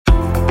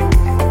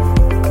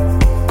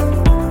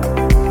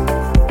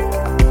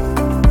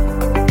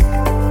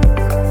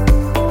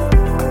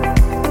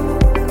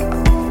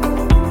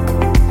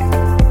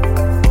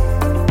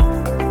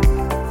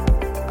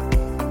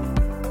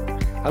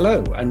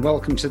and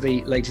welcome to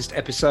the latest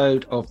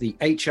episode of the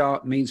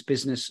HR Means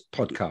Business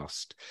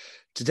podcast.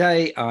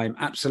 Today, I'm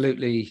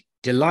absolutely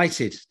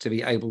delighted to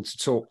be able to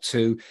talk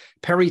to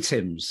Perry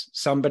Timms,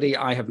 somebody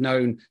I have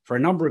known for a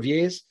number of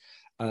years,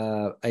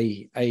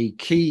 a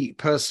key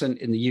person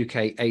in the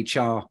UK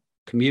HR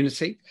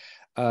community.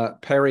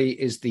 Perry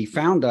is the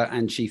founder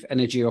and chief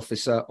energy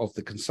officer of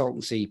the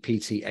consultancy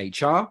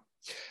PTHR.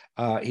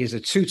 He is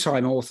a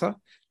two-time author,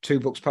 2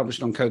 books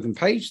published on Kogan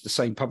Page, the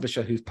same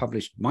publisher who's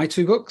published my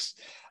 2 books.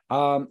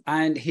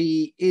 And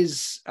he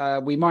is,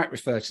 we might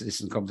refer to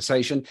this in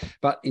conversation,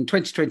 but in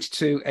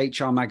 2022,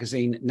 HR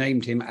Magazine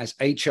named him as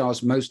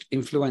HR's most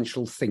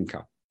influential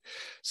thinker.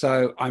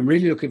 So I'm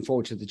really looking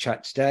forward to the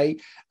chat today.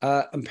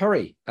 And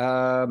Perry,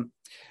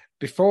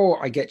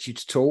 before I get you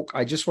to talk,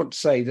 I just want to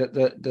say that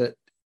the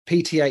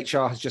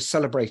PTHR has just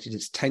celebrated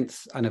its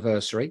 10th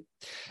anniversary.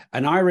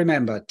 And I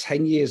remember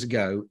 10 years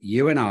ago,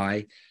 you and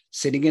I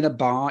sitting in a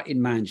bar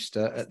in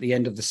Manchester at the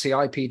end of the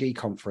CIPD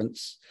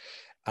conference,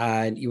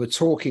 and you were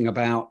talking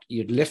about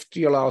you'd left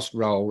your last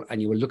role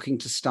and you were looking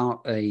to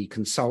start a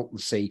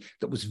consultancy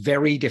that was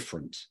very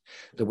different,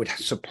 that would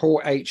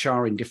support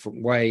HR in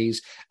different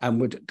ways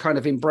and would kind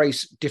of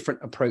embrace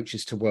different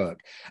approaches to work.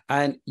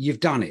 And you've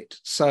done it.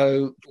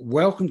 So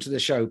welcome to the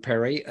show,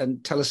 Perry,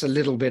 and tell us a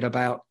little bit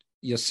about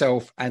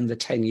yourself and the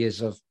 10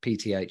 years of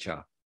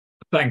PTHR.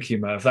 Thank you,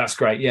 Merv. That's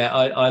great. Yeah,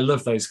 I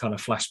love those kind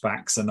of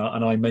flashbacks. And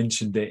I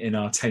mentioned it in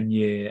our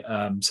 10-year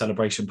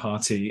celebration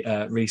party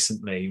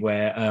recently,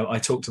 where I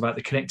talked about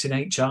the Connecting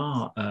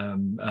HR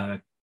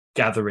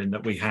gathering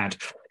that we had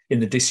in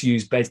the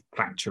disused bed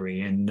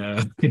factory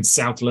in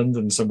South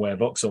London somewhere,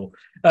 Vauxhall.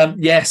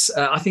 Yes,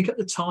 I think at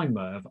the time,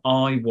 Merv,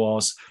 I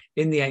was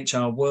in the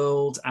HR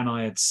world and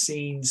I had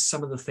seen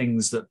some of the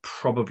things that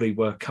probably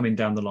were coming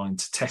down the line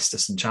to test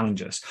us and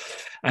challenge us.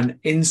 And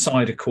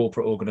inside a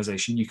corporate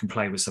organization, you can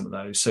play with some of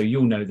those. So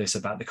you'll know this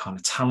about the kind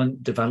of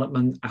talent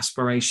development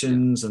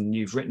aspirations, and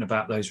you've written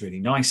about those really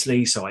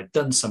nicely. So I'd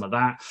done some of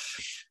that.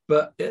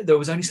 But there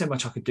was only so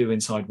much I could do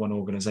inside one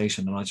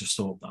organization. And I just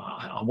thought,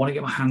 I want to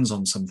get my hands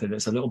on something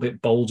that's a little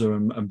bit bolder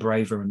and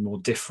braver and more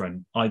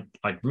different. I'd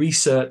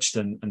researched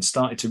and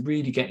started to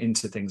really get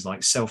into things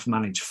like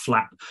self-managed,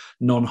 flat,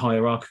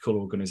 non-hierarchical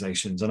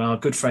organizations. And our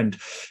good friend,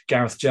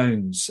 Gareth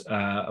Jones,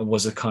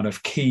 was a kind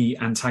of key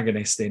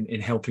antagonist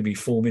in helping me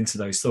form into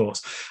those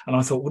thoughts. And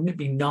I thought, wouldn't it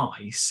be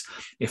nice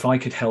if I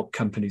could help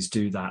companies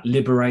do that,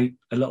 liberate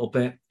a little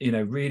bit,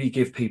 really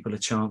give people a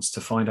chance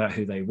to find out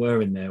who they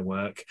were in their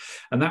work.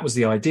 And that was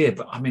the idea.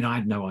 But I mean, I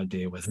had no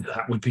idea whether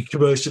that would be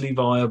commercially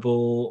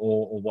viable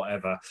or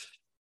whatever.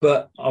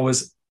 But I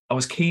was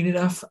keen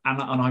enough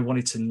and I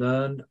wanted to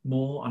learn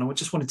more. And I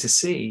just wanted to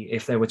see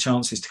if there were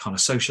chances to kind of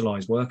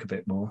socialize work a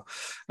bit more.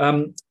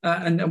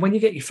 And when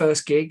you get your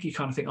first gig, you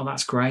kind of think, oh,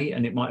 that's great.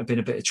 And it might have been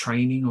a bit of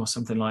training or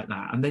something like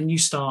that. And then you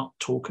start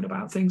talking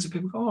about things and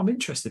people go, oh, I'm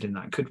interested in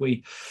that. Could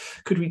we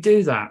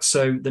do that?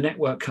 So the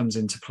network comes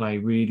into play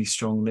really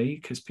strongly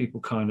because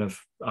people kind of,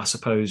 I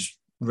suppose,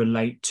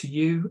 relate to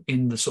you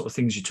in the sort of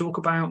things you talk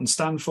about and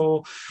stand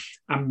for.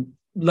 And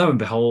lo and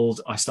behold,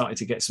 I started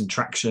to get some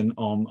traction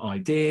on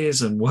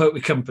ideas and work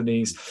with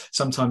companies.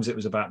 Sometimes it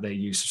was about their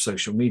use of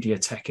social media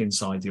tech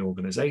inside the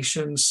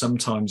organization.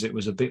 Sometimes it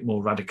was a bit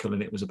more radical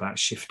and it was about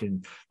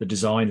shifting the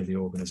design of the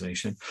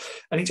organization.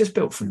 And it just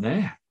built from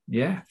there.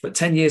 Yeah. But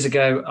 10 years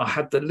ago, I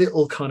had the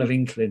little kind of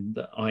inkling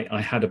that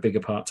I had a bigger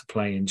part to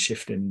play in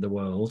shifting the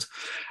world.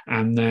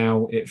 And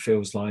now it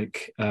feels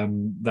like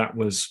that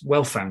was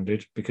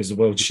well-founded because the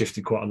world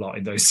shifted quite a lot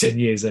in those 10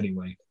 years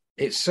anyway.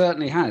 It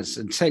certainly has.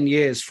 And 10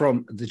 years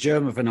from the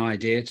germ of an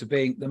idea to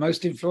being the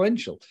most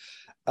influential.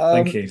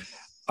 Thank you.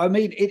 I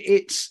mean,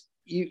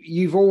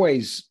 you've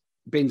always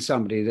been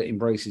somebody that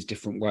embraces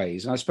different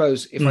ways. And I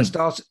suppose if I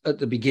start at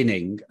the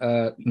beginning,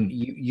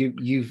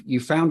 you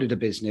founded a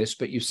business,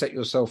 but you set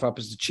yourself up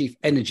as the chief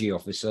energy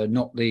officer,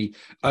 not the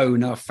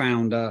owner,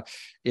 founder,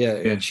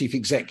 chief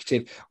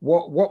executive.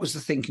 What was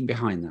the thinking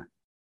behind that?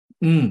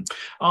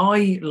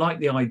 I like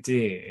the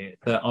idea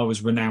that I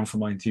was renowned for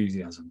my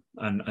enthusiasm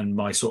and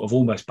my sort of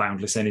almost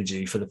boundless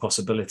energy for the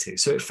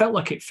possibilities. So it felt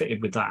like it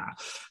fitted with that.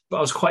 But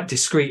I was quite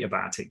discreet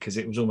about it because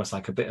it was almost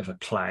like a bit of a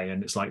play.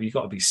 And it's like, you've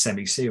got to be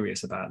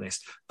semi-serious about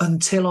this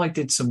until I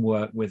did some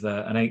work with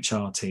an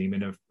HR team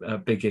in a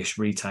big-ish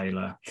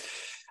retailer.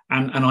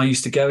 And I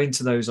used to go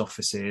into those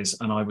offices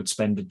and I would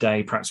spend a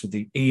day perhaps with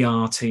the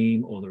ER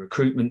team or the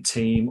recruitment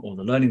team or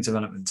the learning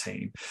development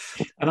team.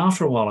 And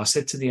after a while, I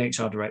said to the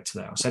HR director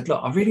there, I said,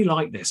 look, I really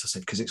like this. I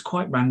said, because it's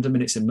quite random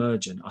and it's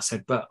emergent. I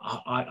said, but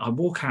I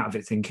walk out of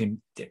it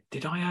thinking,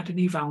 did I add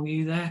any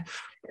value there?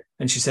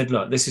 And she said,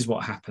 look, this is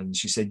what happens.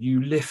 She said,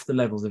 you lift the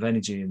levels of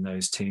energy in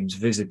those teams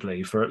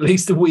visibly for at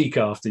least a week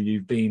after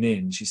you've been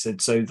in. She said,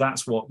 so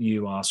that's what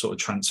you are sort of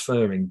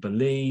transferring,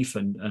 belief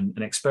and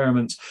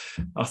experiments.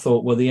 I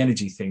thought, well, the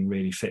energy thing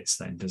really fits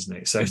then, doesn't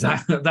it? So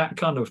that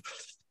kind of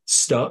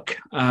stuck.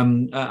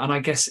 And I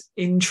guess,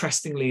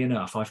 interestingly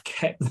enough, I've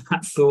kept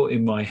that thought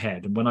in my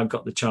head. And when I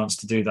got the chance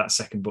to do that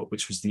second book,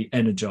 which was The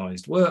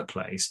Energized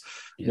Workplace,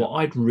 what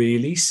I'd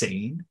really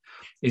seen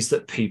is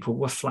that people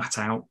were flat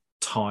out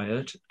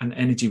tired, and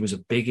energy was a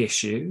big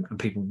issue, and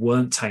people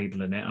weren't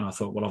tabling it. And I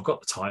thought, well, I've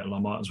got the title, I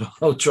might as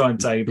well try and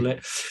table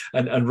it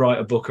and write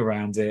a book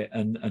around it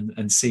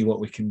and see what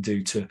we can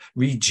do to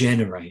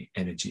regenerate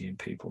energy in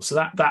people. So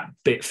that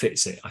bit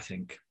fits it, I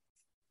think.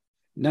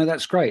 No,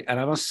 that's great. And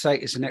I must say,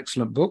 it's an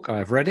excellent book.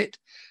 I've read it.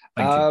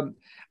 Thank you.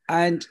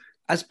 And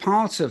as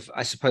part of,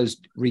 I suppose,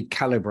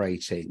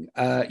 recalibrating,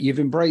 you've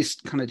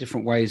embraced kind of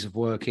different ways of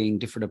working,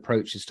 different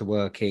approaches to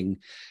working.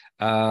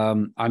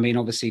 I mean,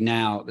 obviously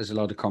now there's a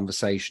lot of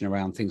conversation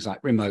around things like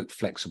remote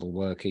flexible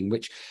working,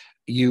 which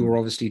you were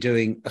obviously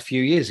doing a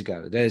few years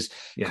ago. There's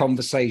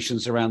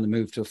conversations around the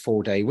move to a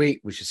 4-day week,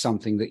 which is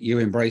something that you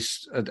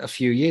embraced a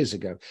few years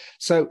ago.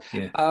 So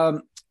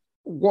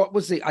what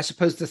was I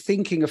suppose, the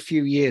thinking a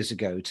few years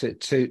ago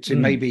to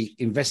maybe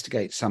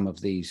investigate some of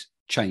these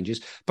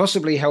changes,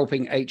 possibly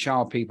helping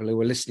HR people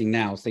who are listening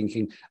now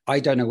thinking,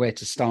 I don't know where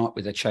to start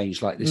with a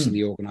change like this in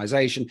the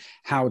organization.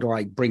 How do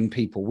I bring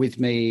people with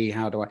me?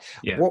 How do I,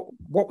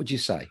 what would you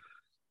say?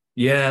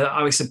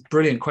 Yeah, it's a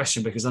brilliant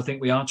question, because I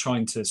think we are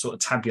trying to sort of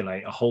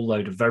tabulate a whole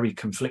load of very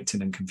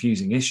conflicting and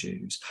confusing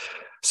issues.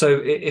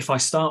 So if I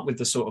start with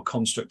the sort of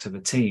construct of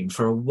a team,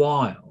 for a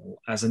while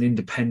as an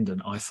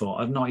independent, I thought,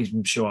 I'm not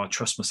even sure I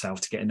trust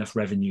myself to get enough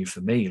revenue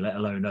for me, let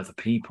alone other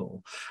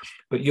people.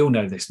 But you'll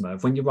know this,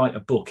 Merv, when you write a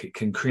book, it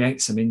can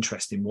create some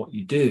interest in what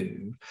you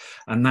do.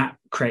 And that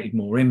created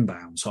more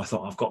inbound. So I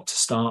thought, I've got to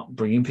start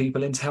bringing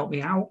people in to help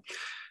me out.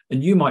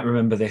 And you might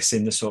remember this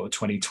in the sort of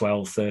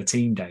 2012,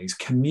 13 days,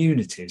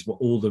 communities were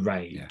all the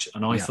rage. Yeah.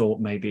 And I thought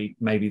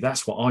maybe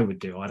that's what I would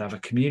do. I'd have a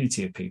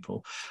community of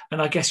people.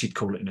 And I guess you'd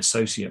call it an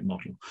associate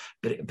model,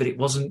 but it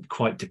wasn't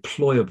quite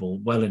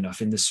deployable well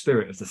enough in the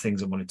spirit of the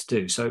things I wanted to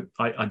do. So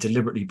I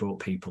deliberately brought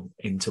people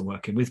into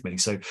working with me.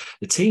 So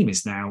the team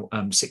is now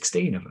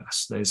 16 of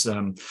us. There's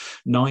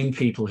 9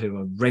 people who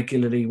are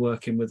regularly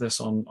working with us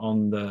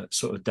on the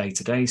sort of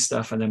day-to-day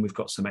stuff. And then we've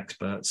got some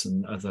experts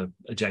and other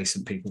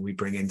adjacent people we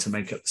bring in to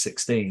make up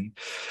 16.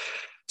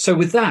 So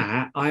with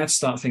that, I had to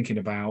start thinking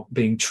about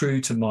being true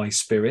to my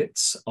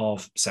spirits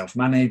of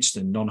self-managed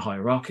and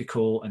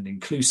non-hierarchical and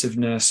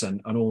inclusiveness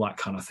and all that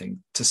kind of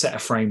thing, to set a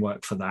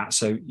framework for that.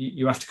 So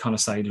you have to kind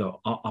of say,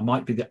 look, I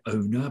might be the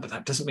owner, but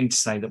that doesn't mean to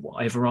say that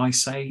whatever I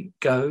say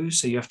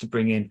goes. So you have to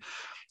bring in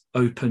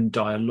open,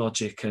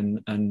 dialogic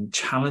and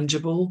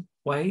challengeable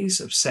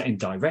ways of setting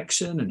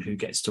direction and who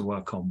gets to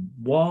work on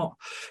what.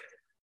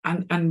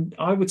 And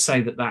I would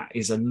say that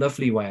is a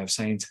lovely way of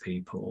saying to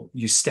people,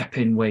 you step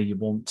in where you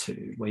want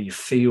to, where you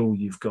feel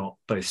you've got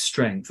both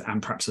strength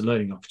and perhaps a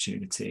learning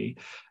opportunity,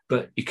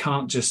 but you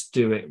can't just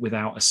do it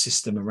without a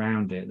system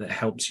around it that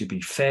helps you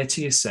be fair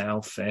to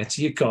yourself, fair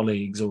to your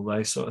colleagues, all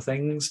those sort of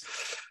things.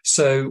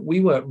 So we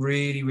work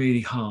really,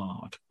 really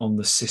hard on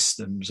the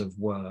systems of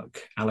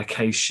work,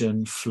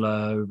 allocation,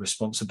 flow,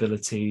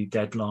 responsibility,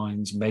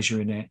 deadlines,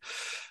 measuring it.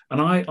 And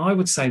I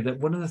would say that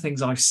one of the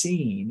things I've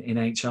seen in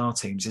HR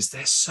teams is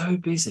they're so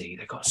busy.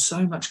 They've got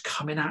so much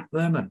coming at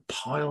them and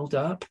piled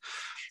up.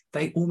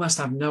 They almost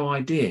have no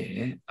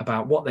idea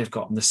about what they've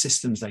got and the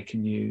systems they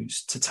can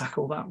use to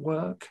tackle that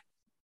work.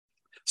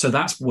 So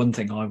that's one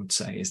thing I would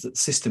say, is that the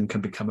system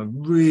can become a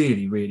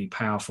really, really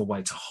powerful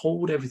way to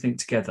hold everything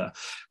together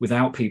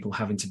without people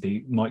having to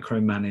be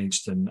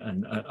micromanaged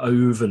and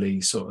overly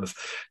sort of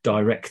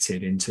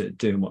directed into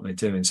doing what they're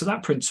doing. So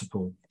that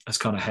principle has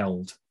kind of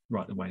held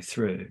right the way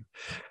through.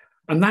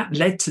 And that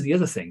led to the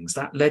other things.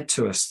 That led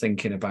to us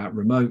thinking about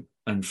remote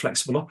and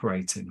flexible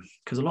operating,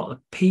 because a lot of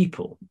the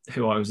people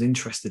who I was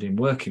interested in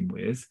working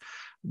with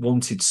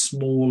wanted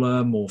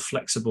smaller, more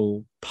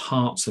flexible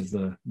parts of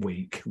the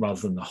week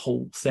rather than the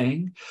whole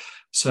thing.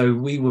 So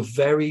we were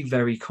very,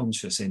 very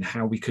conscious in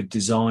how we could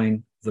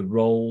design the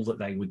role that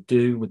they would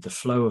do with the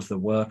flow of the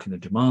work and the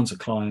demands of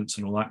clients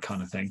and all that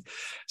kind of thing.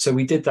 So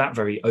we did that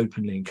very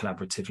openly and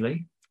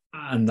collaboratively.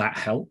 And that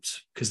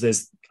helped, because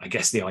there's, I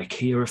guess, the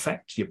IKEA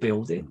effect. You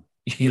build it,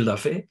 you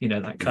love it,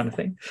 that kind of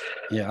thing.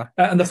 Yeah.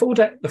 And the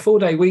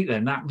 4-day week,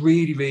 then, that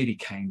really, really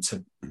came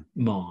to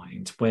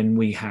mind when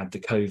we had the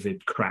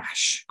COVID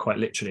crash, quite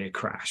literally a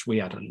crash. We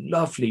had a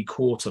lovely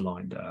quarter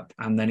lined up,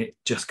 and then it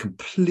just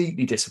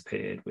completely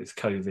disappeared with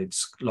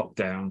COVID's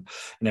lockdown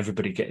and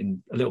everybody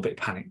getting a little bit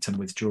panicked and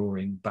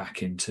withdrawing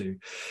back into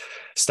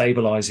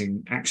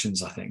stabilizing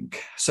actions, I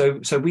think. So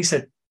we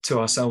said to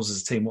ourselves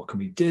as a team, what can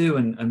we do?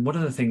 And one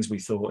of the things we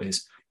thought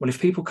is, well, if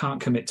people can't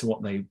commit to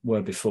what they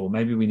were before,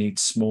 maybe we need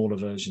smaller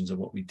versions of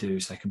what we do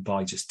so they can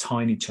buy just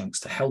tiny chunks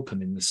to help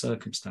them in the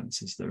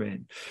circumstances they're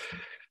in.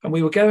 And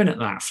we were going at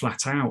that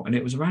flat out, and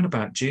it was around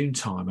about June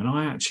time. And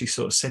I actually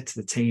sort of said to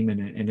the team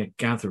in a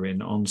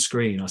gathering on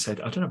screen, I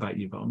said, I don't know about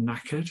you, but I'm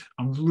knackered.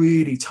 I'm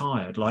really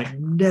tired, like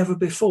never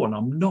before. And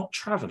I'm not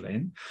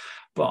traveling,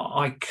 but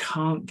I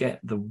can't get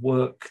the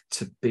work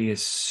to be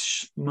as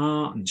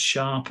smart and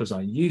sharp as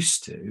I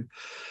used to.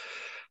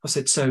 I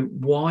said, so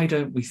why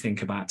don't we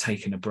think about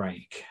taking a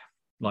break?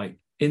 Like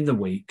in the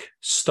week,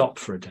 stop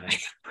for a day.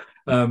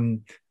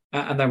 And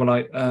they were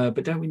like,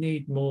 but don't we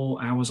need more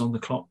hours on the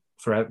clock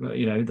forever,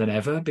 than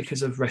ever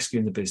because of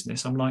rescuing the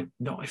business? I'm like,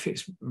 not if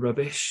it's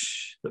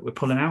rubbish that we're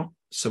pulling out.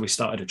 So we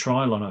started a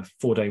trial on a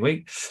 4-day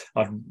week.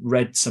 I've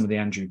read some of the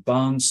Andrew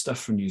Barnes stuff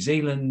from New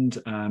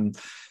Zealand.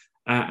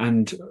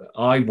 And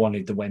I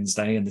wanted the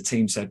Wednesday, and the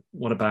team said,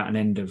 what about an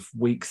end of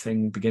week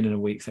thing, beginning of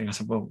week thing? I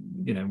said, well,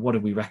 what do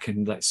we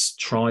reckon? Let's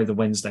try the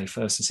Wednesday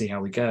first and see how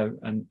we go.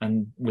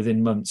 And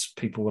within months,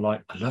 people were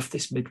like, I love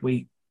this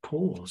midweek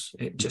pause.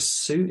 It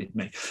just suited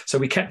me. So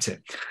we kept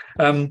it.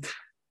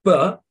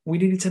 But we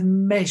needed to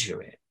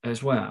measure it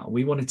as well.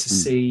 We wanted to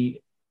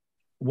see,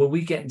 were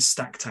we getting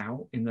stacked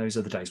out in those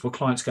other days? Were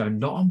clients going,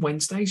 not on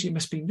Wednesdays? You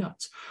must be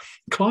nuts.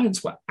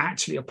 Clients were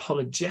actually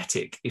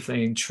apologetic if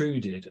they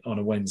intruded on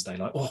a Wednesday,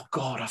 like, oh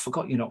God, I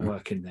forgot you're not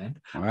working then.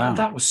 Wow.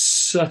 That was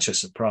such a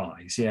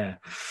surprise. Yeah.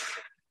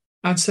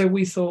 And so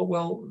we thought,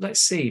 well,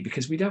 let's see,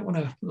 because we don't want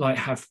to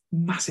have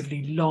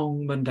massively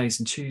long Mondays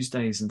and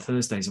Tuesdays and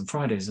Thursdays and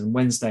Fridays, and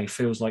Wednesday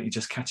feels like you're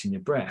just catching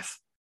your breath.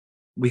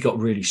 We got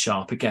really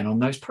sharp again on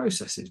those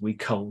processes. We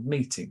culled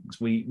meetings.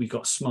 We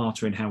got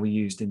smarter in how we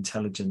used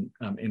intelligent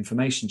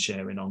information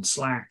sharing on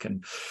Slack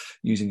and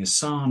using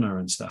Asana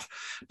and stuff.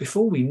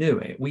 Before we knew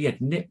it, we had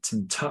nipped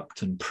and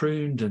tucked and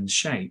pruned and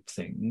shaped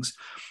things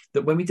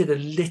that when we did a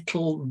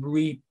little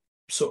recircle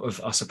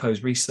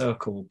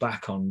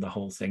back on the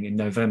whole thing in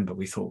November,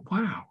 we thought,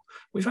 wow,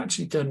 we've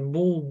actually done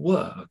more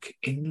work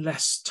in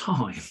less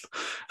time.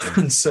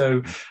 And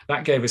so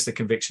that gave us the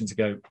conviction to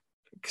go,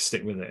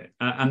 stick with it,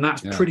 and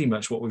that's pretty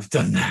much what we've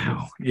done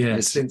now.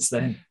 Since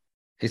then.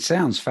 It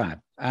sounds fab,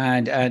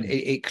 and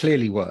it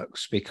clearly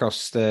works,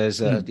 because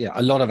there's a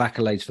lot of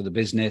accolades for the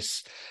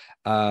business,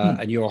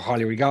 and you're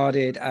highly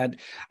regarded. And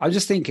I'm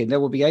just thinking there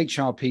will be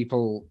HR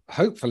people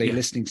hopefully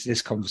listening to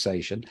this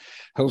conversation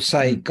who'll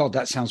say, God,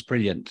 that sounds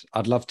brilliant,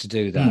 I'd love to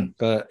do that,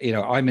 but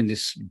I'm in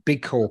this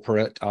big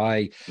corporate,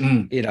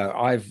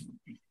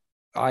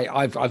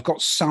 I've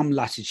got some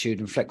latitude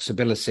and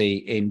flexibility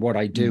in what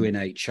I do in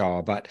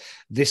HR, but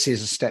this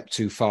is a step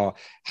too far.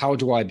 How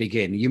do I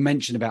begin? You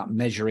mentioned about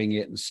measuring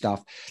it and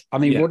stuff. I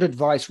mean, what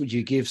advice would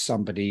you give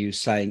somebody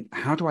who's saying,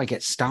 how do I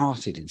get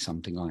started in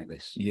something like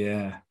this?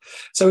 Yeah.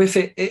 So if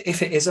it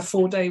is a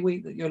 4-day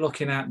week that you're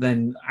looking at,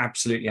 then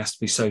absolutely has to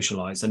be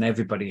socialized, and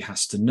everybody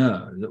has to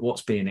know that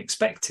what's being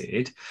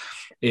expected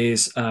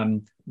is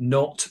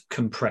not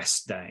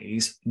compressed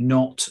days,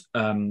 not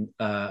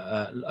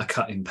a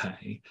cut in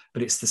pay,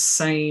 but it's the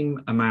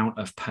same amount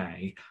of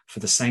pay for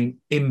the same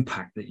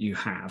impact that you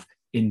have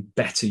in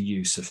better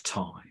use of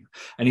time.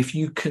 And if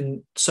you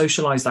can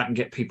socialize that and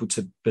get people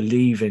to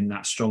believe in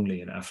that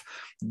strongly enough,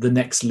 the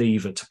next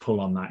lever to pull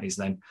on that is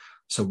then,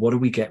 so what do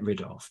we get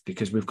rid of?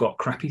 Because we've got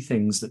crappy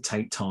things that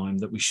take time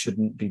that we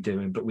shouldn't be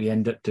doing, but we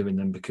end up doing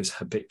them because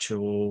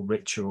habitual,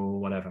 ritual,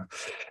 whatever.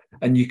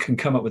 And you can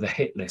come up with a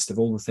hit list of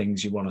all the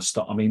things you want to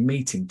stop. I mean,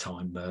 meeting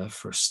time, Merv,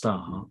 for a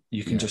start,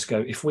 you can just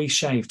go, if we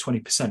shave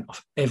 20%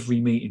 off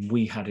every meeting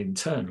we had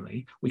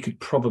internally, we could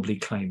probably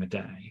claim a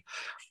day.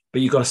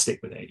 But you've got to stick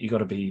with it. You've got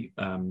to be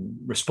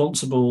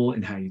responsible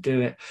in how you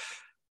do it.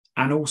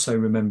 And also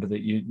remember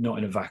that you're not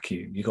in a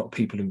vacuum. You've got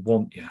people who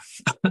want you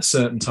at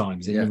certain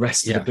times in the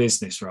rest of the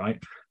business,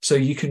 right? So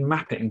you can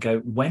map it and go,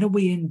 when are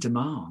we in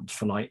demand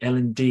for like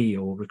L&D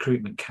or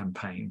recruitment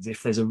campaigns,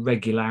 if there's a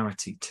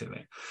regularity to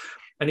it?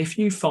 And if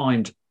you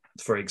find,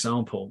 for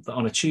example, that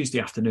on a Tuesday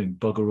afternoon,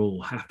 bugger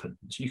all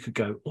happens, you could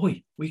go,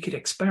 oi, we could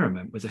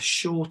experiment with a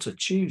shorter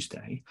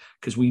Tuesday,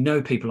 because we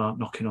know people aren't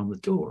knocking on the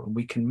door, and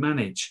we can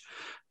manage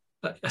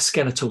a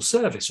skeletal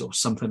service or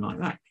something like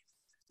that.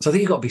 So I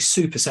think you've got to be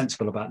super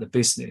sensible about the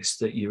business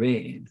that you're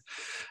in.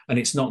 And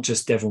it's not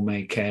just devil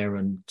may care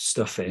and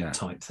stuff it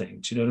type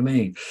thing. Do you know what I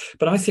mean?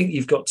 But I think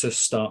you've got to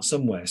start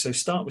somewhere. So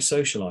start with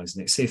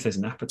socializing it, see if there's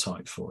an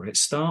appetite for it.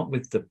 Start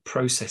with the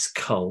process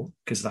cull,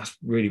 because that's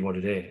really what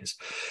it is.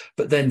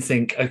 But then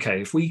think,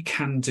 okay, if we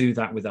can do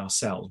that with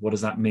ourselves, what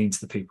does that mean to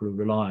the people who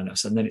rely on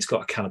us? And then it's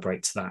got to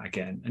calibrate to that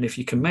again. And if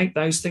you can make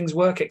those things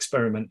work,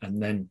 experiment,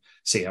 and then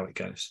see how it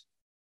goes.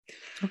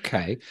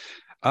 Okay.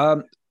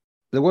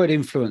 The word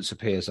influence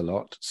appears a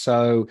lot.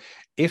 So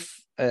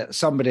if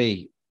there's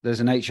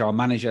an HR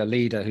manager,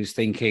 leader who's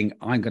thinking,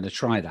 I'm going to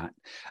try that.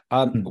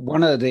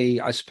 One of the,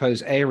 I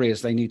suppose,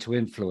 areas they need to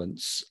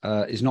influence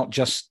is not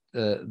just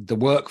the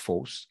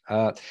workforce,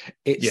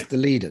 it's the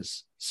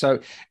leaders.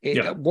 So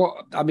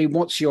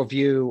what's your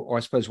view, or I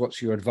suppose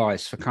what's your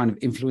advice for kind of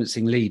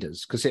influencing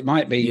leaders? Because it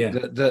might be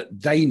that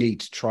they need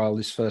to trial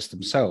this first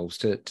themselves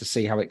to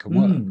see how it can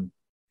work.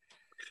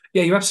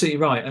 Yeah, you're absolutely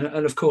right.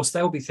 And of course,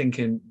 they'll be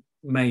thinking,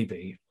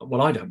 maybe,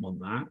 well, I don't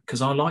want that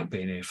because I like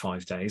being here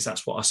 5 days.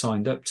 That's what I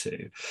signed up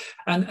to.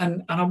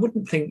 And I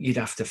wouldn't think you'd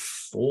have to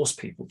force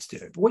people to do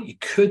it. But what you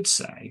could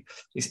say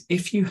is,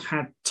 if you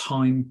had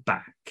time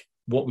back,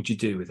 what would you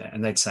do with it?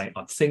 And they'd say,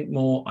 I'd think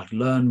more, I'd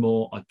learn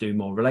more, I'd do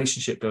more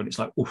relationship building. It's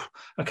like, oof,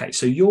 okay,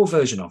 so your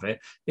version of it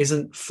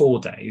isn't 4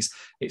 days.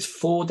 It's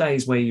 4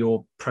 days where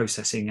you're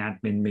processing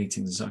admin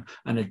meetings and so on,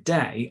 and a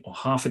day or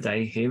half a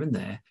day here and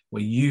there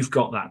where you've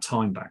got that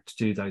time back to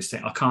do those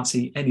things. I can't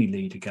see any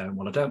leader going,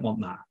 well, I don't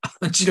want that.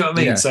 Do you know what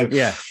I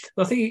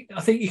mean?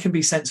 I think you can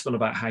be sensible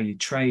about how you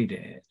trade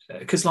it.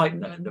 Because, like,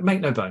 make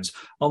no bones,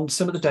 on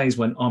some of the days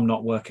when I'm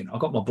not working, I've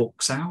got my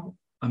books out.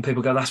 And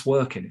people go, that's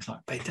working. It's like,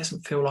 but it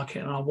doesn't feel like it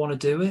and I want to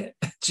do it.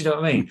 Do you know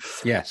what I mean?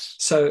 Yes.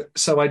 So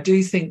I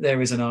do think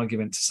there is an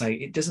argument to say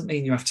it doesn't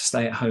mean you have to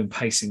stay at home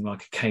pacing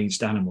like a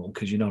caged animal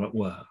because you're not at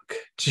work.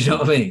 Do you know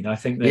what I mean? I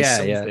think there's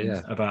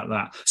something about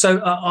that.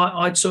 So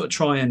I'd sort of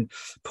try and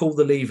pull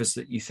the levers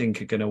that you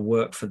think are going to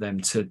work for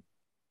them to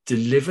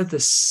deliver the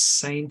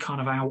same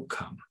kind of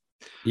outcome.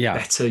 Yeah.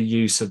 Better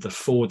use of the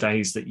 4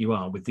 days that you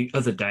are, with the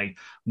other day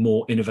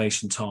more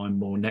innovation time,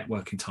 more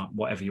networking time,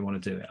 whatever you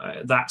want to do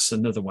it. That's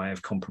another way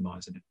of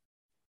compromising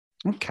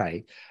it.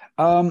 Okay.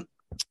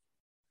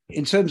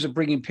 In terms of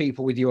bringing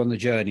people with you on the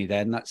journey,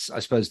 then that's, I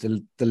suppose,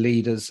 the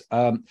leaders.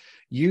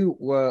 You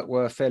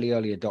were fairly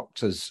early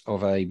adopters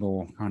of a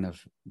more kind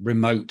of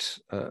remote,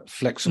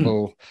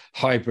 flexible,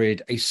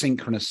 hybrid,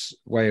 asynchronous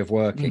way of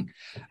working.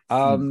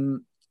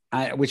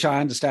 Which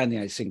I understand the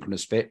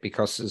asynchronous bit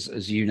because,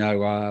 as you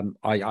know,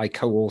 I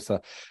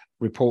co-author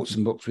reports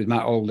and books with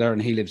Matt Alder,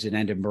 and he lives in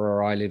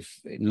Edinburgh. I live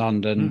in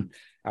London.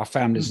 Our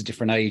families are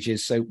different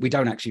ages, so we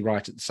don't actually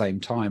write at the same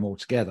time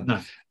altogether.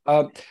 No.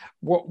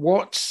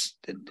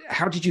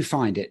 How did you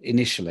find it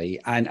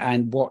initially,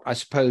 and what I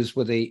suppose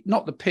were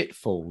not the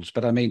pitfalls,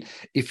 but I mean,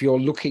 if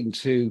you're looking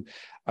to,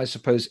 I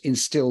suppose,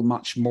 instill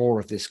much more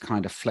of this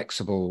kind of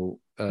flexible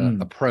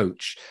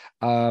approach,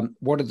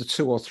 what are the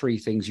 2 or 3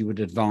 things you would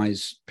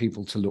advise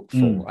people to look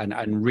for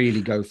and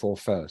really go for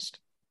first?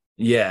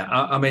 Yeah,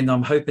 I mean,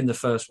 I'm hoping the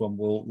first one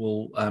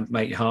will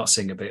make your heart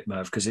sing a bit,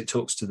 Merv, because it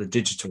talks to the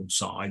digital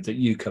side that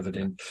you covered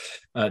in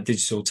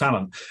digital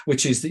talent,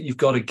 which is that you've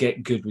got to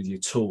get good with your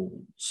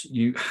tools.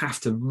 You have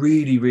to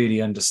really,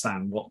 really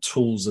understand what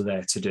tools are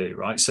there to do,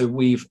 right? So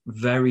we've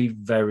very,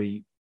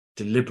 very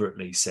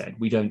deliberately said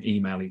we don't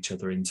email each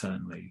other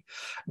internally.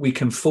 We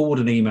can forward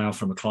an email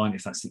from a client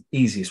if that's the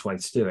easiest way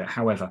to do it.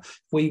 However,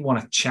 if we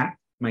want to chat,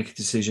 make a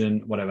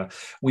decision, whatever,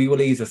 we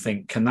will either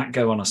think, can that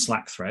go on a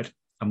Slack thread?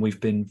 And we've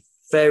been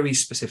very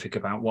specific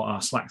about what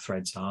our Slack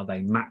threads are.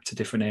 They map to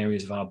different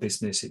areas of our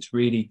business. It's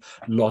really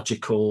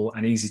logical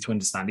and easy to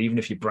understand, even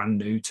if you're brand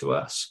new to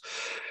us.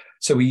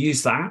 So we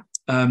use that.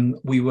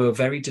 We were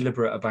very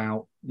deliberate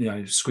about,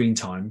 screen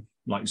time,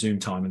 like Zoom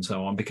time and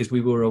so on, because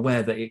we were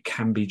aware that it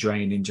can be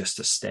draining just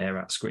to stare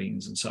at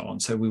screens and so on.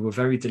 So we were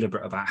very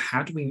deliberate about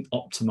how do we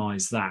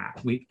optimize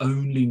that? We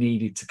only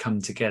needed to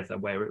come together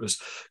where it was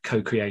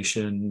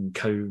co-creation,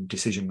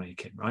 co-decision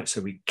making, right?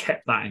 So we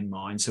kept that in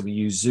mind. So we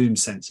use Zoom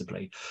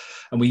sensibly,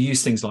 and we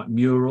use things like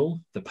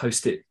Mural, the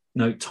post-it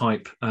note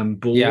type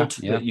board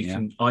that you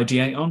can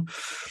ideate on,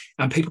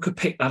 and people could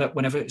pick that up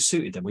whenever it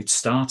suited them. We'd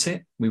start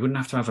it. We wouldn't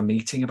have to have a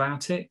meeting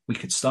about it. We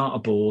could start a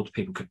board.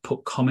 People could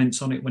put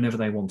comments on it whenever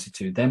they wanted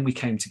to. Then we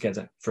came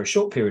together for a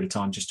short period of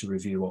time just to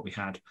review what we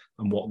had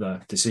and what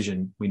the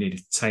decision we needed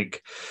to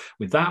take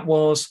with that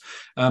was.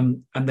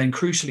 And then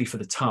crucially for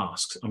the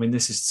tasks, I mean,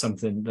 this is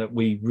something that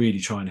we really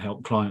try and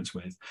help clients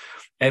with.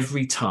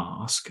 Every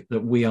task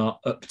that we are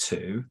up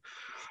to,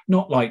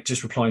 not like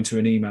just replying to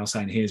an email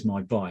saying, here's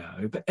my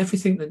bio, but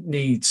everything that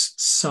needs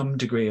some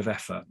degree of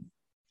effort,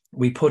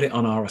 we put it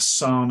on our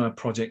Asana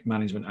project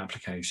management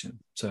application.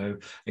 So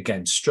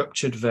again,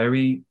 structured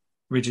very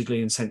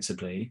rigidly and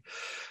sensibly.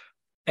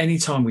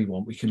 Anytime we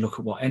want, we can look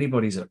at what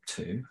anybody's up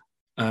to.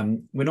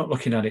 We're not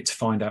looking at it to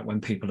find out when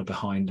people are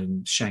behind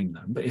and shame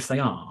them. But if they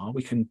are,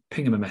 we can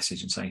ping them a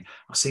message and say,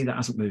 I see that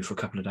hasn't moved for a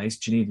couple of days.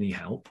 Do you need any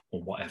help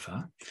or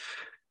whatever?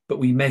 But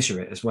we measure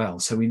it as well.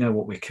 So we know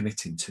what we're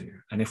committing to.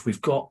 And if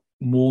we've got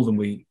more than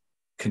we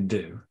can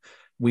do,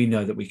 we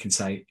know that we can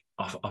say,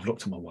 I've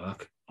looked at my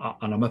work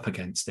and I'm up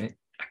against it.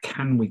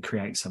 Can we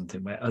create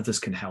something where others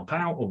can help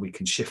out, or we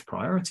can shift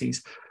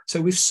priorities? So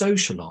we've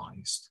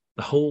socialized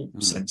the whole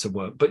sense of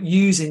work, but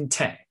using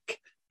tech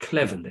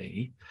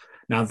cleverly.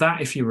 Now that,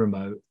 if you're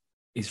remote,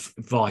 is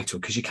vital,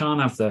 because you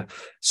can't have the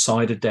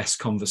side of desk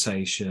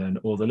conversation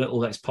or the little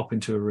let's pop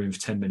into a room for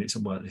 10 minutes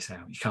and work this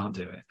out. You can't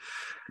do it.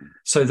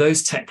 So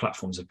those tech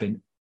platforms have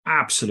been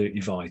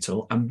absolutely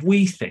vital. And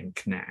we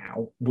think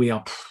now we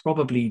are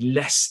probably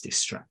less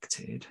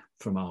distracted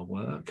from our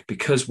work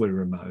because we're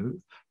remote,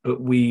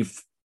 but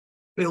we've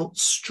built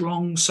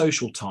strong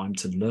social time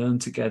to learn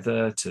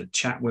together, to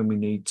chat when we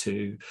need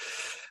to,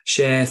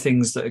 share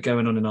things that are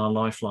going on in our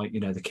life, like,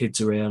 the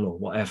kids are ill or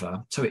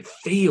whatever. So it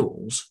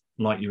feels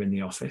like you're in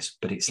the office,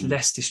 but it's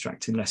less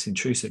distracting, less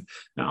intrusive.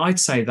 Now, I'd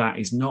say that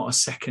is not a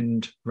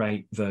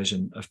second-rate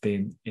version of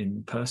being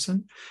in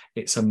person.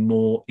 It's a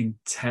more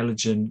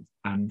intelligent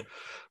and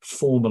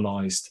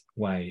formalized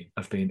way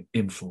of being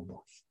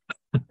informal.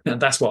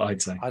 That's what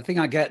I'd say. I think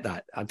I get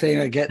that.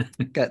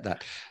 Get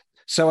that.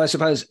 So I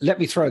suppose, let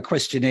me throw a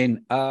question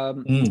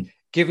in.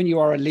 Given you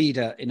are a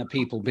leader in a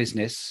people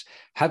business,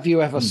 have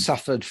you ever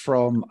suffered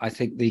from, I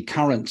think the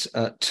current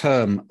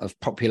term of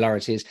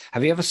popularity is,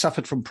 have you ever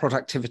suffered from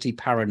productivity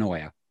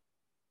paranoia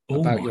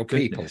about your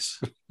people?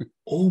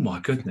 Oh my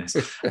goodness.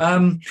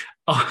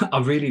 I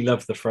really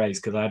love the phrase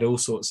because I had all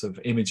sorts of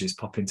images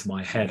pop into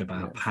my head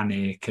about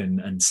panic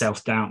and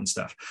self-doubt and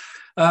stuff.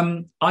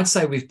 I'd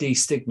say we've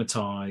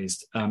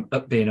destigmatized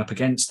being up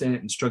against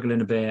it and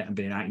struggling a bit and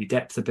being out your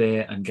depth a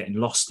bit and getting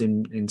lost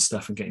in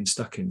stuff and getting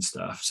stuck in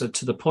stuff. So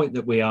to the point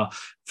that we are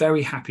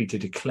very happy to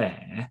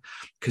declare,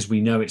 because we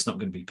know it's not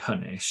going to be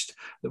punished,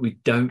 that we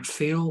don't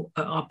feel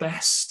at our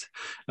best.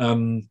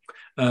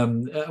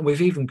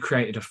 We've even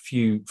created a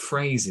few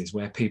phrases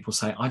where people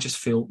say, I just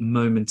feel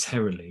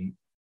momentarily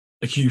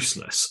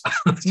useless.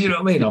 You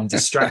know what I mean? I'm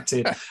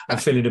distracted. I'm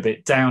feeling a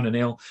bit down and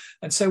ill.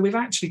 And so we've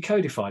actually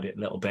codified it a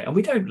little bit, and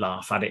we don't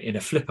laugh at it in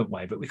a flippant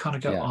way, but we kind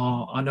of go,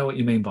 oh, I know what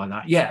you mean by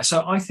that. Yeah.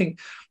 So I think,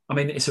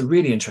 it's a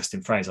really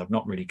interesting phrase I've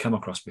not really come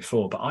across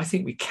before, but I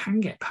think we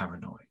can get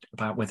paranoid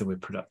about whether we're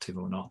productive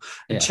or not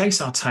and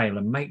chase our tail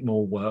and make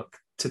more work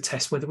to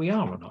test whether we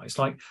are or not. It's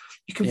like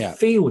you can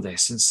feel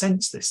this and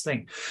sense this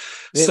thing.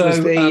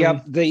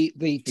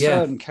 The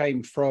term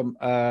came from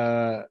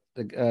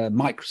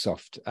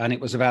Microsoft, and it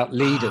was about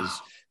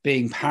leaders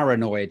being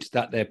paranoid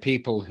that their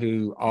people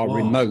who are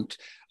remote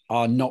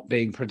are not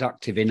being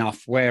productive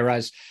enough,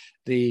 whereas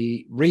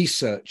the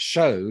research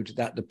showed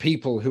that the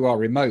people who are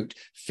remote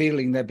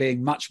feeling they're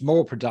being much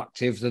more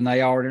productive than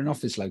they are in an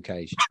office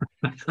location.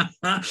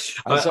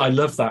 I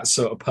love that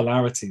sort of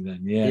polarity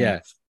then.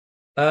 Yeah.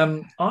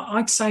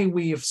 I'd say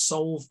we have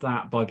solved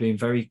that by being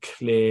very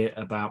clear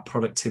about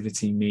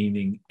productivity,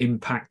 meaning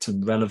impact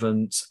and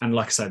relevance. And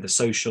like I say, the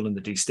social and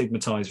the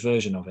destigmatized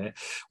version of it.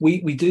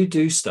 We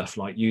do stuff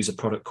like use a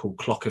product called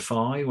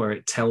Clockify, where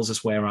it tells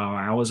us where our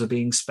hours are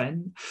being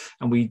spent.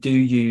 And we do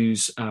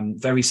use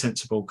very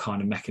sensible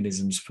kind of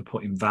mechanisms for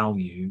putting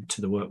value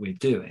to the work we're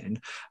doing.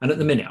 And at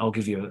the minute, I'll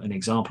give you an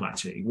example,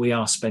 actually. We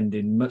are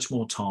spending much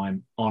more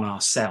time on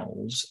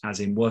ourselves, as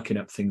in working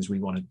up things we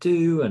want to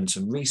do and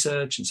some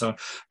research and so on,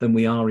 than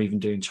we are even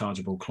doing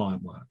chargeable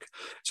client work.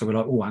 So we're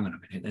like, oh, hang on a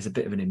minute, there's a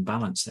bit of an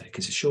imbalance there,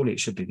 because surely it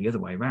should be the other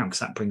way around, because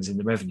that brings in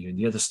the revenue and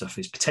the other stuff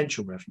is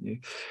potential revenue.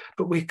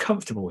 But we're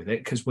comfortable with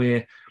it because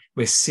we're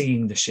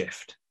seeing the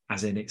shift,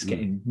 as in it's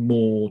getting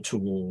more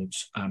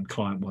towards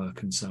client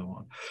work and so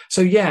on.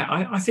 So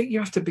I think you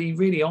have to be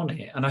really on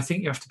it, and I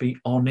think you have to be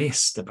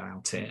honest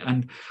about it.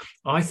 And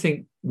I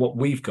think what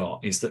we've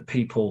got is that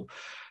people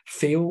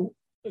feel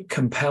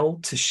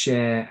compelled to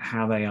share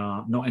how they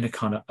are, not in a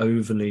kind of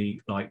overly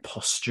like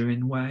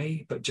posturing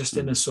way, but just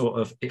in a sort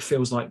of, it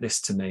feels like this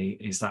to me,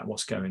 is that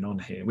what's going on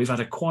here? We've had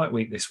a quiet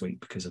week this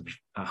week because of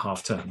a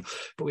half term,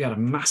 but we had a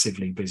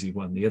massively busy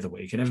one the other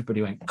week, and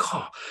everybody went,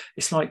 God,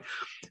 it's like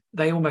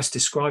they almost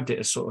described it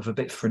as sort of a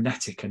bit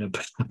frenetic and a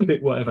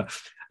bit whatever.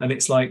 And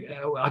it's like,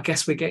 I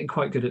guess we're getting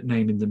quite good at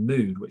naming the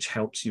mood, which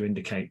helps you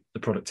indicate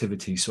the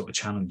productivity sort of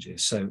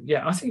challenges. So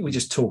I think we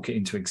just talk it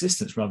into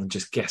existence rather than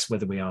just guess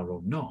whether we are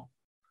or not.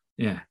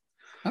 Yeah.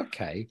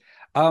 Okay.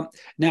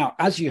 Now,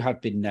 as you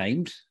have been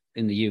named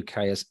in the UK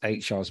as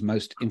HR's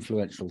most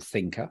influential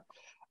thinker,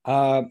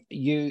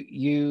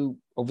 you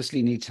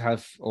obviously need to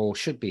have, or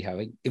should be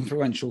having,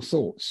 influential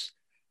thoughts.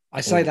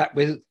 I say that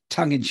with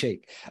tongue in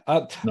cheek.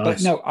 Nice.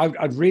 But no,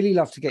 I'd really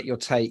love to get your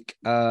take.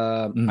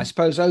 I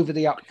suppose over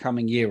the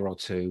upcoming year or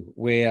two,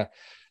 where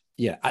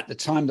at the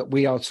time that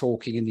we are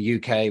talking in the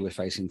UK, we're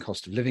facing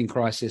cost of living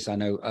crisis. I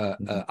know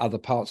other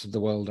parts of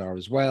the world are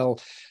as well.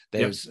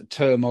 There's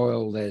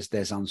turmoil,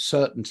 there's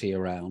uncertainty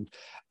around.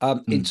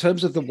 In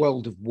terms of the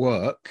world of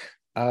work,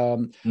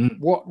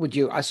 what would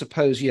you, I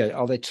suppose,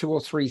 are there two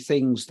or three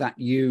things that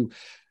you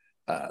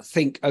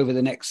think over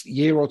the next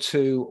year or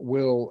two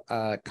will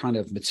kind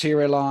of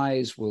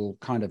materialize, will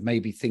kind of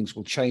maybe things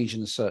will change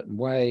in a certain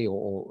way,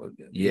 or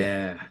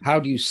how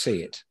do you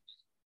see it?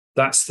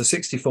 That's the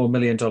 $64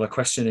 million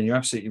question, and you're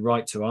absolutely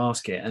right to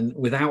ask it. And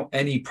without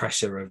any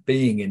pressure of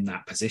being in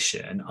that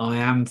position, I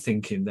am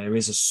thinking there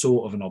is a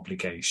sort of an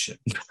obligation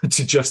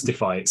to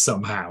justify it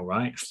somehow,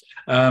 right?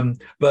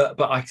 But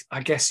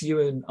I guess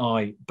you and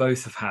I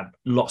both have had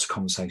lots of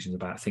conversations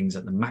about things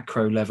at the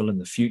macro level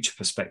and the future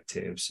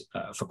perspectives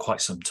for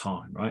quite some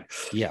time, right?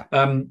 Yeah.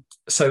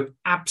 So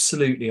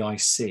absolutely, I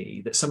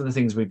see that some of the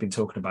things we've been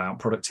talking about,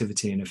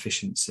 productivity and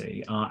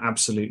efficiency, are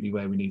absolutely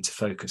where we need to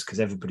focus, because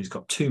everybody's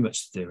got too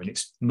much to do and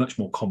it's much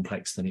more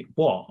complex than it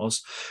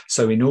was.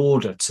 So in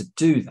order to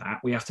do that,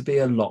 we have to be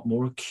a lot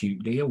more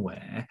acutely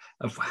aware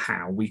of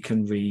how we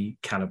can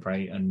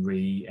recalibrate and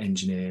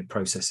re-engineer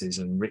processes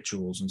and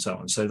rituals and so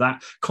on. So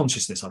that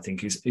consciousness, I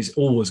think, is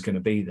always going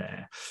to be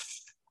there.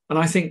 And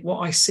I think what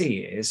I see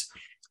is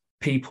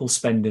people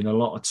spending a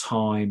lot of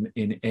time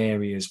in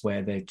areas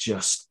where they're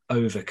just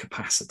over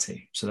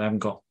capacity. So they haven't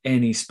got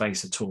any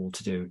space at all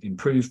to do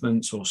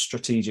improvements or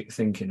strategic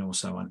thinking or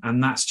so on.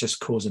 And that's just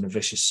causing a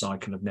vicious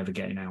cycle of never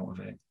getting out of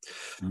it.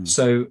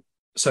 So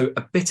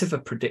a bit of a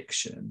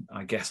prediction,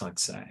 I guess I'd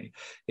say,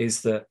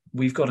 is that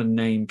we've got to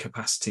name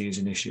capacity as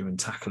an issue and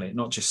tackle it,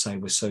 not just say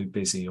we're so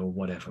busy or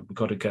whatever. We've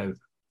got to go,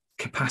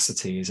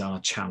 capacity is our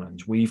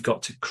challenge. We've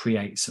got to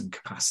create some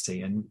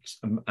capacity and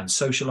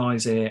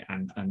socialize it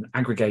and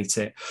aggregate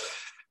it.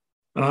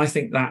 And I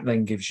think that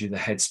then gives you the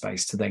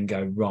headspace to then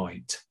go,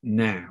 right,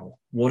 now,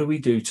 what do we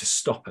do to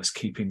stop us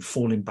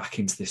falling back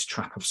into this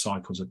trap of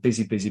cycles of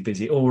busy, busy,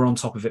 busy, or we're on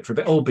top of it for a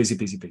bit, oh, busy,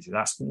 busy, busy.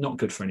 That's not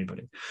good for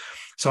anybody.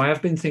 So I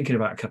have been thinking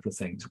about a couple of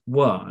things.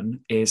 One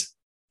is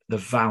the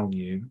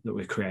value that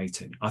we're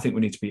creating. I think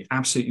we need to be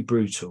absolutely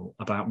brutal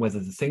about whether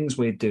the things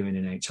we're doing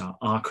in HR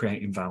are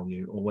creating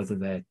value or whether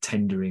they're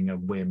tendering a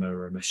whim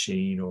or a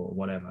machine or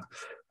whatever.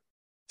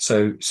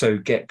 So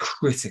get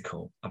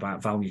critical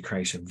about value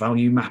creation,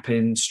 value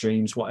mapping,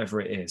 streams,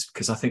 whatever it is,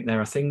 because I think there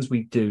are things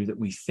we do that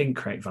we think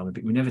create value,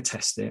 but we never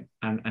test it.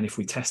 And if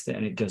we test it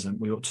and it doesn't,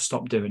 we ought to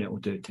stop doing it or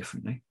do it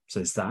differently. So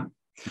there's that.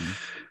 Mm-hmm.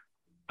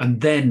 And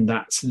then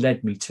that's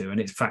led me to, and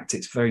in fact,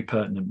 it's very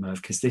pertinent,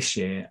 Merv, because this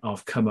year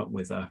I've come up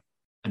with a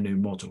new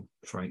model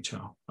for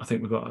HR. I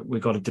think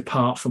we've got to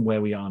depart from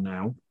where we are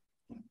now.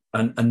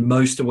 And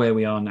most of where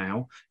we are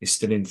now is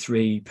still in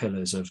 3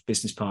 pillars of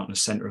business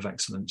partners, centre of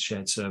excellence,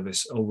 shared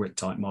service, ORIT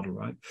type model,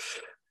 right?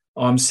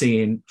 I'm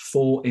seeing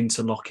 4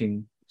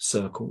 interlocking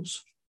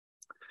circles.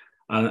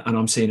 And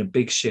I'm seeing a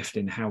big shift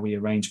in how we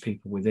arrange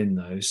people within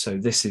those. So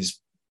this is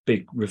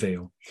big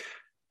reveal.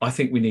 I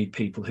think we need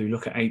people who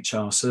look at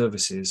HR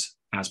services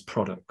as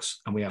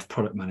products, and we have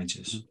product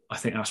managers. Mm-hmm. I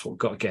think that's what we've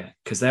got to get,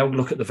 because they'll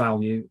look at the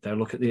value, they'll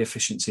look at the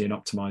efficiency and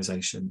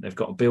optimization. They've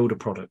got to build a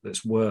product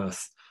that's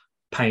worth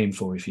paying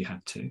for if you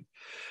had to.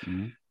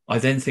 Mm-hmm. I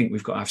then think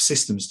we've got to have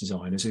systems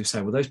designers who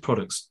say, well, those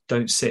products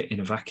don't sit in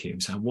a vacuum.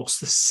 So what's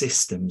the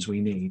systems we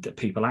need that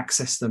people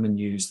access them and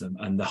use them?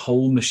 And the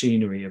whole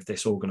machinery of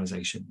this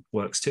organization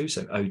works too.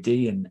 So OD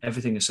and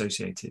everything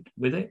associated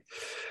with it.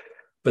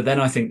 But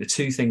then I think the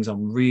 2 things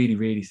I'm really,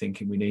 really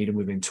thinking we need, and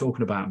we've been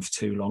talking about them for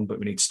too long, but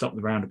we need to stop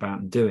the roundabout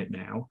and do it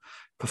now.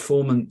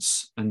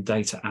 Performance and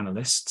data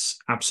analysts,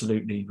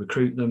 absolutely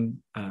recruit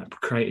them,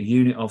 create a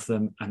unit of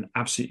them, and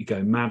absolutely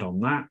go mad on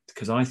that,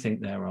 because I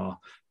think there are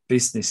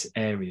business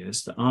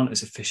areas that aren't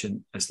as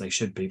efficient as they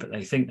should be, but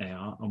they think they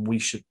are, and we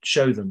should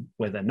show them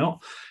where they're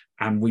not,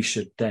 and we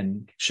should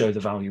then show the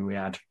value we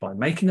add by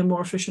making them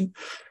more efficient.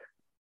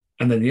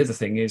 And then the other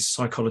thing is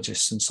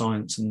psychologists and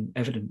science and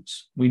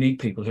evidence. We need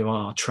people who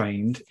are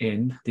trained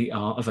in the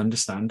art of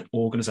understand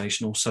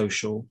organizational,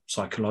 social,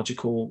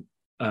 psychological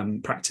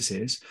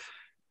practices,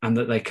 and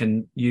that they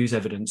can use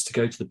evidence to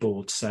go to the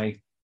board to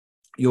say,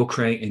 you're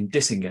creating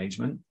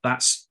disengagement,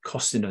 that's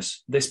costing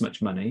us this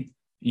much money,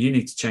 you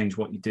need to change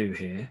what you do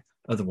here,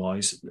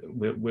 otherwise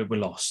we're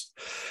lost.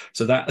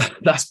 So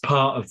that's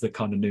part of the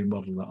kind of new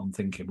model that I'm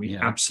thinking. We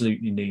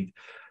absolutely need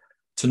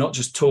to not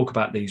just talk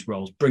about these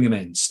roles, bring them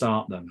in,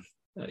 start them,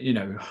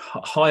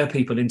 hire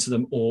people into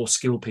them or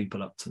skill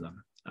people up to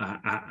them.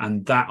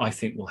 And that, I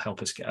think, will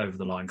help us get over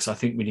the line, because I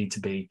think we need to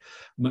be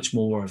much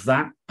more of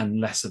that and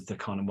less of the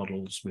kind of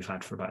models we've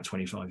had for about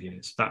 25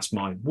 years. That's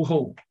my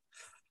whoa.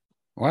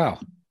 Wow.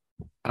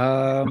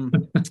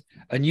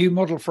 A new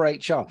model for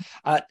HR.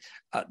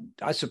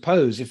 I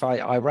suppose if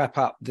I wrap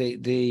up,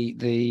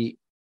 the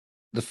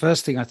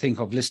first thing I think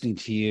of listening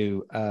to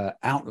you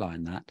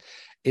outline that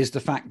is the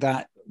fact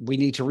that we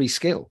need to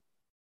reskill.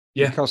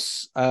 Yeah.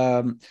 Because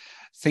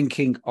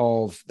thinking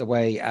of the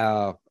way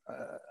our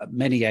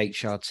many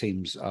HR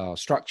teams are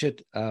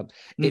structured,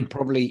 it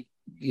probably,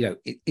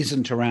 it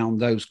isn't around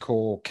those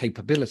core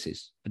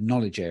capabilities and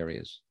knowledge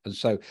areas. And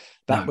so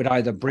that would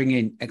either bring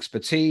in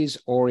expertise,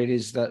 or it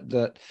is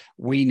that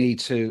we need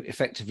to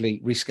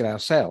effectively reskill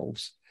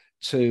ourselves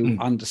to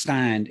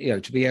understand,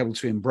 to be able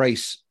to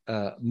embrace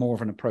more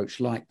of an approach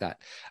like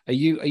that. Are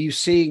you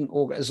seeing,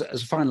 or as a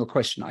final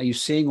question, are you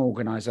seeing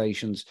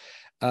organizations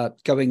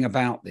going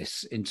about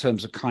this in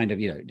terms of kind of,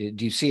 do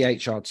you see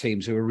HR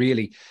teams who are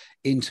really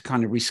into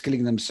kind of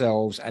reskilling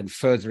themselves and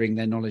furthering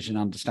their knowledge and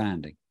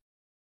understanding?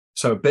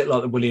 So a bit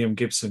like the William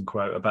Gibson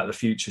quote about the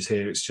future's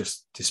here, it's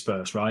just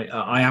dispersed, right?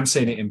 I am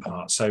seeing it in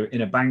part. So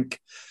in a bank,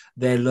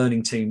 their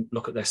learning team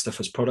look at their stuff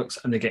as products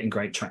and they're getting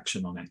great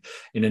traction on it.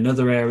 In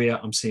another area,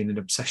 I'm seeing an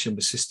obsession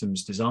with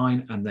systems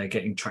design and they're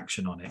getting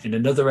traction on it. In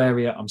another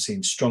area, I'm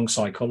seeing strong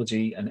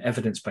psychology and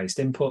evidence-based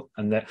input,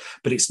 but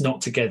it's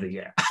not together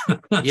yet.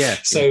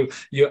 So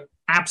you're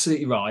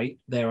absolutely right.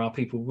 There are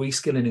people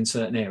reskilling in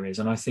certain areas.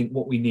 And I think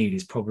what we need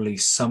is probably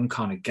some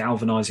kind of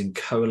galvanizing,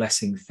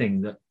 coalescing thing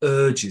that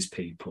urges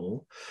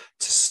people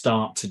to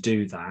start to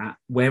do that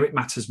where it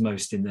matters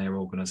most in their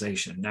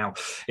organization. Now,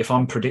 if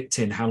I'm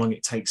predicting how long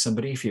it takes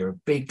somebody, if you're a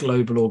big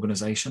global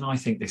organization, I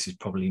think this is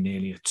probably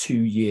nearly a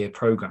 2-year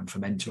program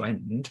from end to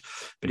end.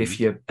 But if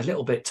you're a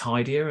little bit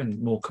tidier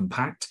and more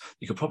compact,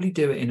 you could probably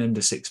do it in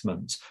under 6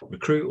 months.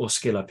 Recruit or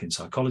skill up in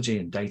psychology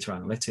and data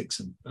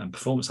analytics and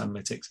performance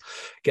analytics,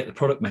 get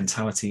the product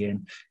mentality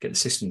in, get the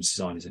systems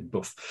designers in,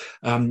 buff.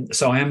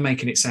 So I am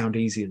making it sound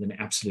easier than it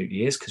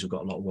absolutely is, because we've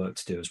got a lot of work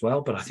to do as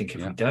well. But I think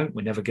if we don't,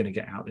 we're never going to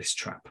get out of this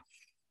trap.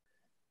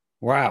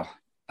 Wow.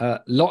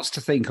 Lots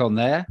to think on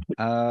there.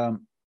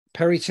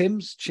 Perry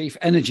Timms, Chief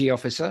Energy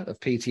Officer of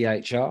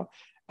PTHR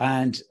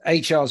and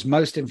HR's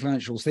most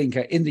influential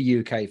thinker in the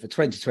UK for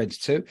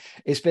 2022.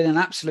 It's been an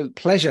absolute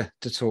pleasure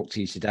to talk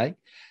to you today.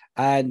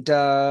 And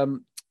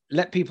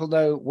let people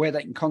know where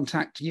they can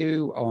contact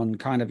you on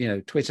kind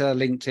of, Twitter,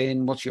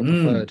 LinkedIn. What's your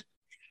preferred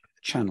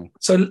channel?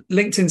 So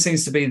LinkedIn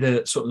seems to be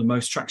the sort of the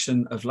most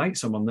traction of late.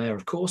 So I'm on there,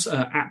 of course,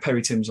 at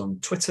Perry Timms on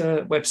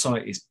Twitter.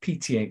 Website is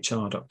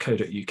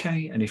pthr.co.uk.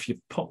 And if you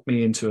pop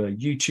me into a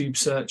YouTube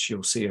search,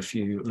 you'll see a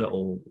few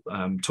little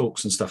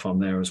talks and stuff on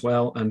there as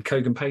well. And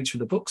Kogan page for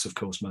the books, of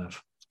course,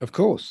 Merv. Of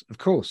course.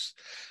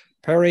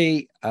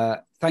 Perry,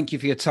 thank you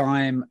for your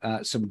time.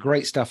 Some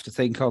great stuff to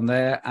think on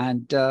there.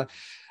 And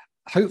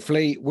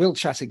hopefully we'll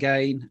chat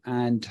again,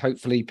 and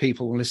hopefully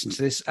people will listen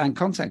to this and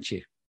contact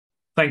you.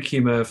 Thank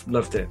you, Merv.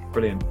 Loved it.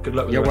 Brilliant. Good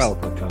luck with You're the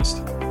rest welcome. of the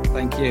podcast.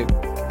 Thank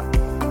you.